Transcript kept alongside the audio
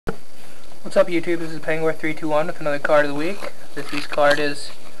What's up, YouTube? This is Penguin321 with another card of the week. This week's card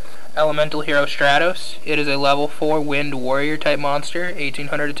is Elemental Hero Stratos. It is a level 4 Wind Warrior type monster,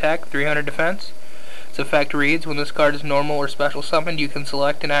 1800 attack, 300 defense. Its effect reads, when this card is normal or special summoned, you can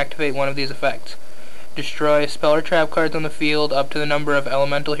select and activate one of these effects. Destroy spellor trap cards on the field up to the number of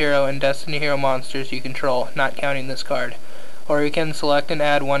Elemental Hero and Destiny Hero monsters you control, not counting this card. Or you can select and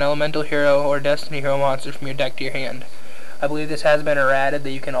add one Elemental Hero or Destiny Hero monster from your deck to your hand. I believe this has been errated that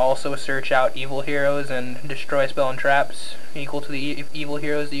you can also search out evil heroes and destroy spell and traps equal to the evil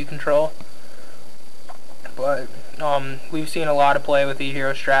heroes that you control. But we've seen a lot of play with the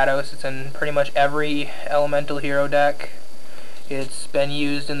hero Stratos. It's in pretty much every elemental hero deck. It's been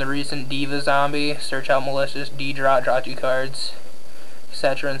used in the recent Diva Zombie, search out malicious, draw 2 cards,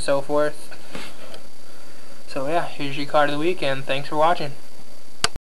 etc. and so forth. So yeah, here's your card of the week, and thanks for watching.